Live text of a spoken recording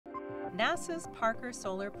NASA's Parker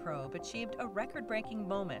Solar Probe achieved a record-breaking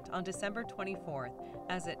moment on December 24th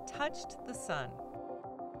as it touched the sun.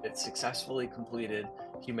 It successfully completed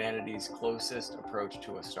humanity's closest approach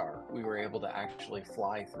to a star. We were able to actually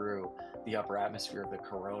fly through the upper atmosphere of the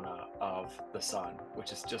corona of the sun,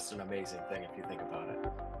 which is just an amazing thing if you think about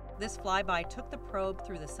it. This flyby took the probe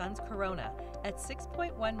through the sun's corona at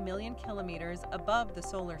 6.1 million kilometers above the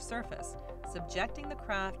solar surface, subjecting the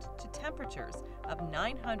craft to temperatures of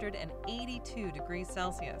 982 degrees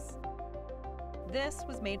Celsius. This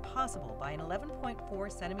was made possible by an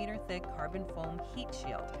 11.4 centimeter thick carbon foam heat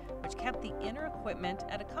shield, which kept the inner equipment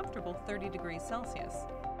at a comfortable 30 degrees Celsius.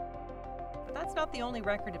 But that's not the only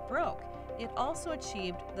record it broke. It also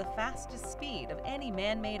achieved the fastest speed of any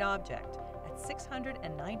man-made object at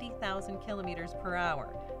 690,000 kilometers per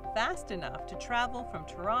hour, fast enough to travel from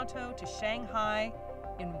Toronto to Shanghai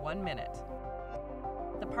in 1 minute.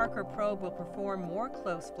 The Parker probe will perform more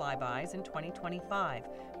close flybys in 2025,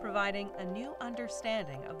 providing a new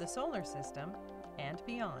understanding of the solar system and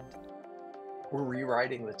beyond. We're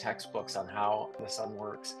rewriting the textbooks on how the sun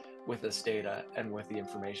works with this data and with the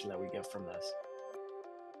information that we get from this.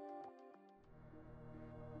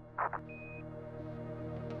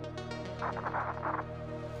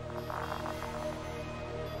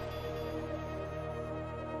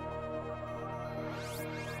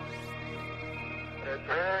 It's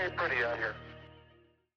very pretty out here.